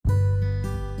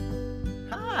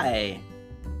Hi,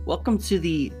 welcome to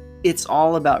the It's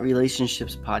All About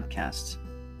Relationships podcast.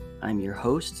 I'm your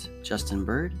host, Justin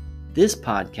Bird. This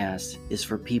podcast is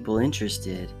for people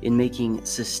interested in making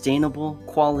sustainable,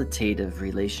 qualitative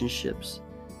relationships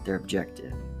their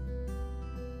objective.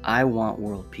 I want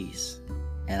world peace,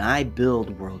 and I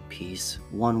build world peace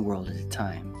one world at a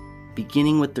time,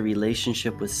 beginning with the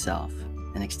relationship with self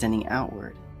and extending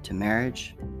outward to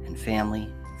marriage and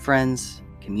family, friends,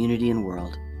 community, and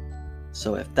world.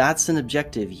 So if that's an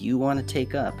objective you want to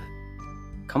take up,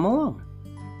 come along.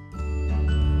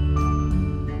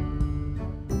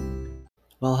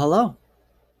 Well, hello.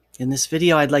 In this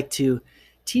video, I'd like to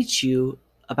teach you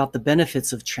about the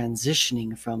benefits of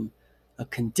transitioning from a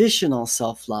conditional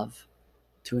self-love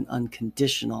to an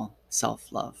unconditional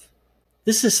self-love.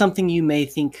 This is something you may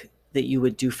think that you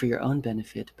would do for your own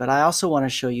benefit, but I also want to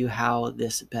show you how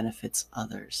this benefits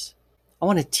others. I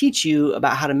want to teach you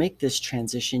about how to make this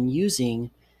transition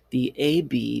using the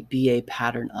ABBA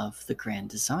pattern of the Grand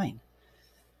Design.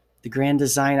 The Grand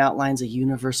Design outlines a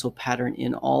universal pattern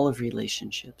in all of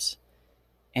relationships,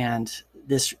 and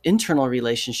this internal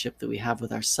relationship that we have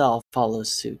with ourselves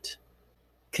follows suit.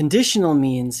 Conditional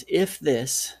means if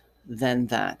this, then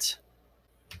that.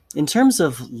 In terms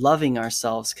of loving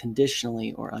ourselves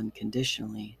conditionally or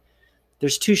unconditionally,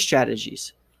 there's two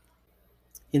strategies.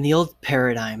 In the old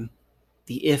paradigm,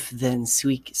 the if-then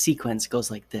sequence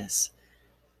goes like this.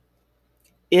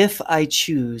 If I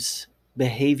choose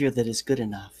behavior that is good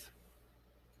enough,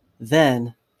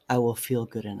 then I will feel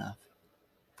good enough.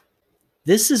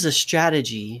 This is a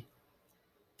strategy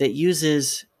that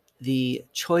uses the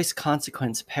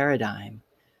choice-consequence paradigm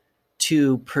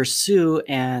to pursue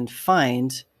and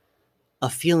find a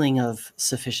feeling of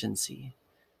sufficiency.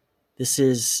 This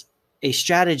is a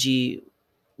strategy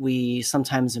we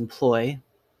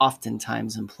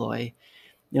oftentimes employ,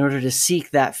 in order to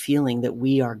seek that feeling that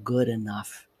we are good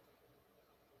enough.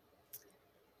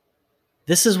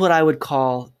 This is what I would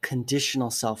call conditional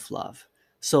self-love.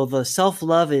 So the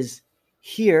self-love is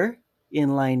here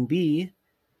in line B,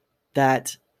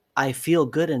 that I feel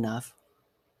good enough,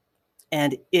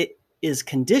 and it is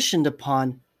conditioned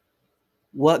upon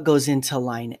what goes into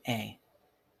line A.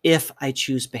 If I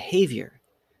choose behavior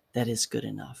that is good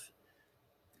enough.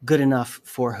 Good enough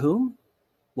for whom?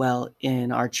 Well,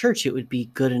 in our church, it would be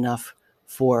good enough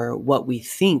for what we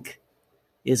think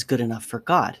is good enough for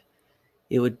God.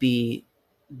 It would be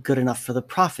good enough for the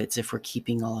prophets if we're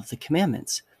keeping all of the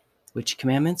commandments. Which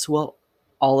commandments? Well,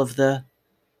 all of the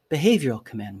behavioral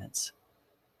commandments.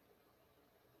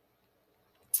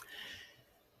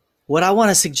 What I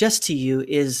want to suggest to you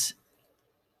is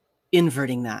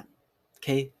inverting that,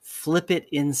 okay? Flip it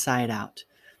inside out.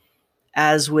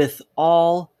 As with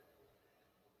all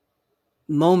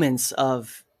moments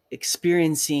of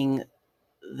experiencing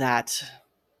that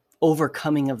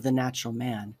overcoming of the natural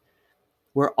man,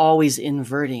 we're always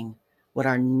inverting what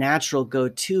our natural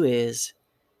go-to is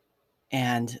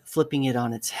and flipping it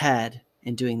on its head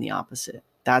and doing the opposite.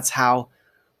 That's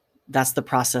the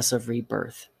process of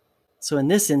rebirth. So in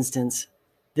this instance,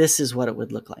 this is what it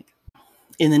would look like.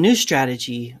 In the new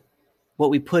strategy, what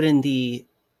we put in the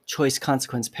choice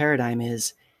consequence paradigm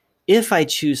is, if I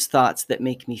choose thoughts that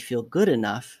make me feel good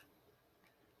enough,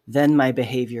 then my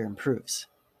behavior improves.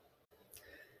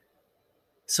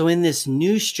 So in this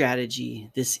new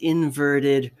strategy, this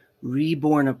inverted,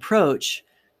 reborn approach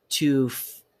to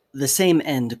the same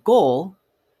end goal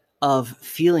of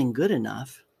feeling good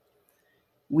enough,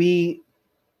 we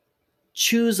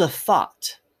choose a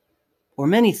thought or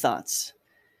many thoughts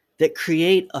that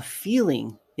create a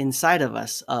feeling inside of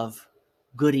us of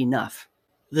good enough.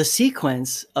 The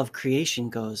sequence of creation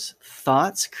goes: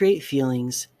 thoughts create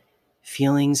feelings,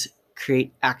 feelings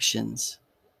create actions.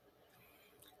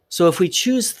 So if we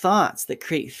choose thoughts that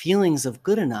create feelings of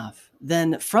good enough,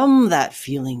 then from that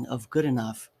feeling of good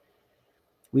enough,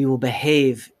 we will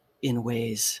behave in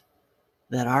ways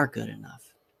that are good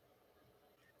enough.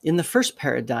 In the first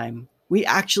paradigm, we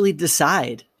actually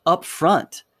decide up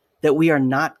front that we are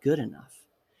not good enough.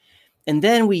 And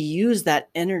then we use that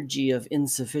energy of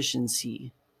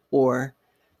insufficiency, or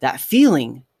that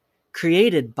feeling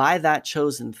created by that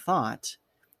chosen thought,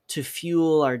 to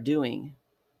fuel our doing.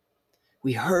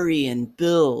 We hurry and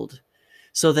build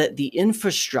so that the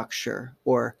infrastructure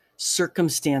or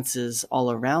circumstances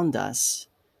all around us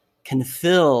can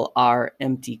fill our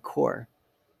empty core.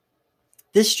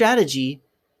 This strategy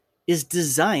is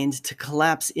designed to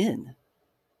collapse in,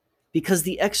 because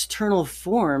the external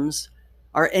forms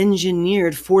are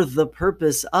engineered for the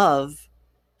purpose of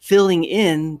filling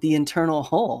in the internal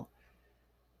hole.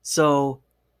 So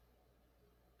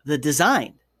the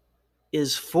design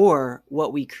is for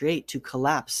what we create to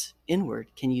collapse inward.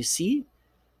 Can you see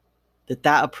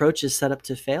that approach is set up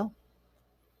to fail?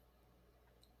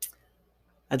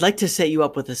 I'd like to set you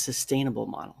up with a sustainable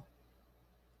model.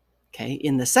 Okay,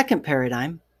 in the second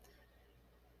paradigm,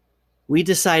 we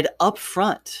decide up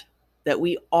front that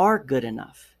we are good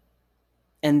enough,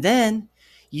 and then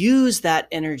use that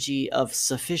energy of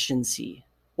sufficiency,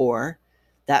 or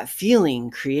that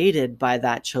feeling created by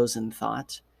that chosen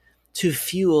thought, to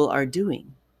fuel our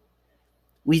doing.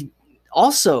 We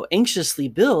also anxiously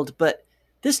build, but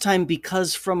this time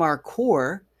because from our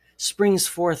core springs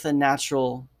forth a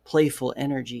natural, playful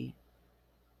energy.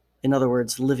 In other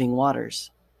words, living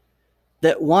waters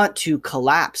that want to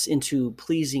collapse into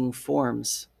pleasing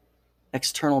forms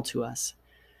external to us.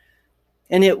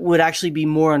 And it would actually be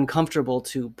more uncomfortable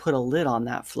to put a lid on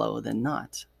that flow than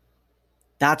not.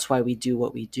 That's why we do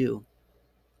what we do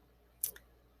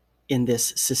in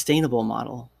this sustainable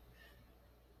model.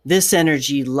 This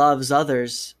energy loves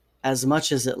others as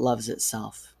much as it loves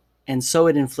itself, and so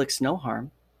it inflicts no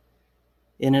harm,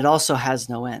 and it also has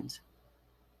no end.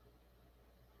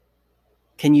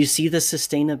 Can you see the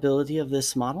sustainability of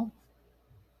this model?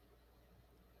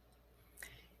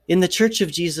 In the Church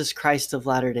of Jesus Christ of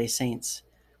Latter-day Saints,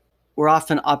 we're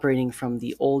often operating from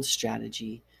the old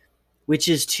strategy, which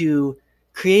is to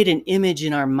create an image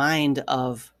in our mind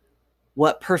of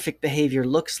what perfect behavior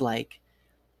looks like,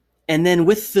 and then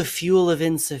with the fuel of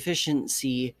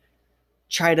insufficiency,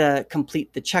 try to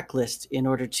complete the checklist in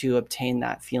order to obtain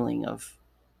that feeling of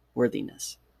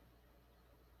worthiness.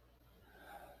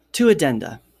 Two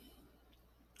addenda.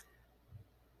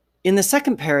 In the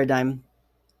second paradigm,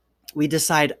 we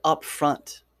decide up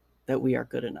front that we are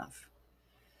good enough.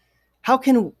 How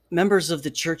can members of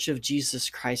the Church of Jesus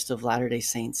Christ of Latter-day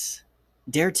Saints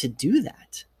dare to do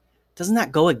that? Doesn't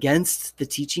that go against the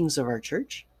teachings of our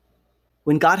church?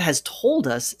 When God has told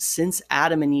us since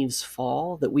Adam and Eve's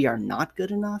fall that we are not good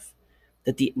enough,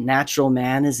 that the natural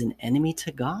man is an enemy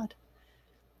to God,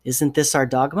 isn't this our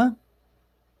dogma?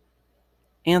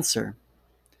 Answer: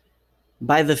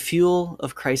 by the fuel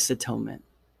of Christ's atonement.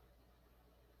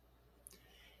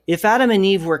 If Adam and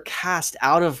Eve were cast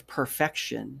out of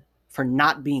perfection for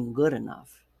not being good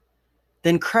enough,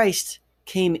 then Christ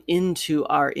came into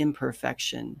our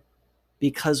imperfection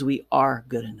because we are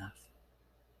good enough.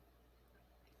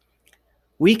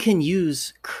 We can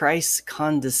use Christ's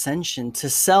condescension to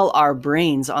sell our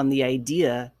brains on the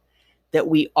idea that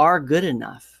we are good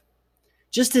enough,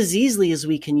 just as easily as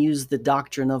we can use the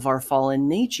doctrine of our fallen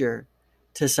nature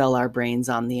to sell our brains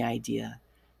on the idea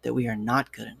that we are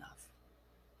not good enough.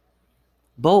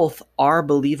 Both are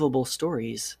believable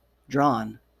stories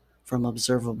drawn from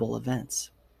observable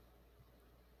events.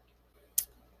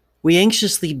 We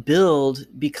anxiously build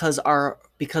because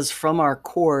from our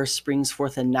core springs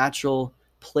forth a natural,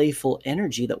 playful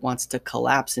energy that wants to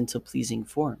collapse into pleasing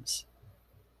forms.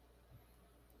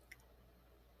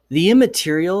 The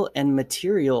immaterial and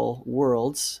material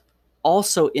worlds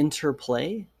also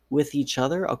interplay with each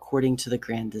other according to the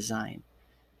grand design.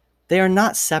 They are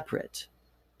not separate,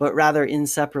 but rather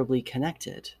inseparably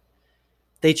connected.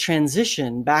 They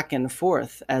transition back and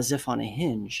forth as if on a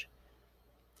hinge.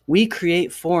 We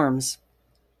create forms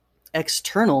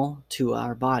external to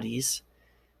our bodies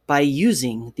by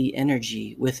using the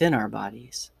energy within our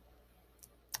bodies.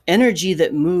 Energy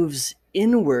that moves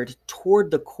inward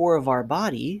toward the core of our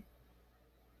body,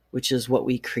 which is what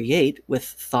we create with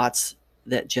thoughts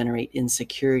that generate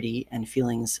insecurity and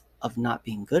feelings of not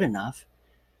being good enough,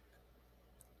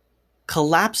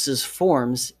 collapses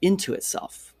forms into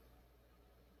itself.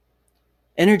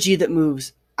 Energy that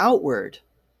moves outward,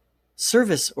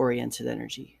 service-oriented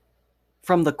energy,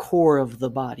 from the core of the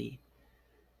body,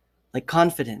 like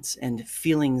confidence and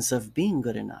feelings of being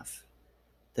good enough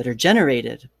that are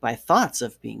generated by thoughts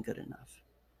of being good enough.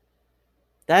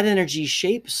 That energy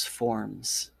shapes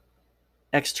forms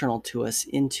external to us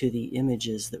into the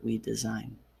images that we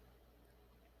design.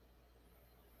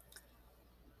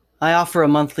 I offer a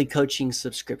monthly coaching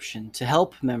subscription to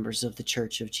help members of the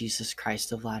Church of Jesus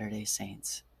Christ of Latter-day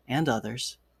Saints and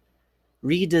others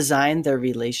redesign their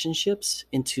relationships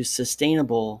into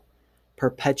sustainable,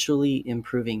 perpetually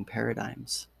improving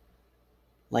paradigms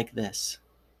like this.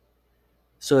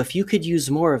 So if you could use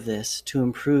more of this to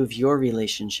improve your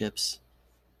relationships,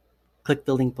 click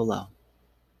the link below.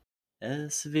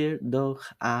 Es wird doch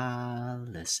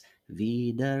alles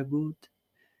wieder gut,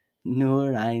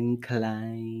 nur ein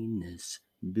kleines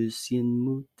bisschen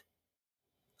Mut.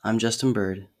 I'm Justin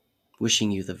Bird,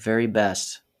 wishing you the very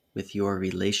best with your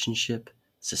relationship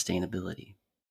sustainability.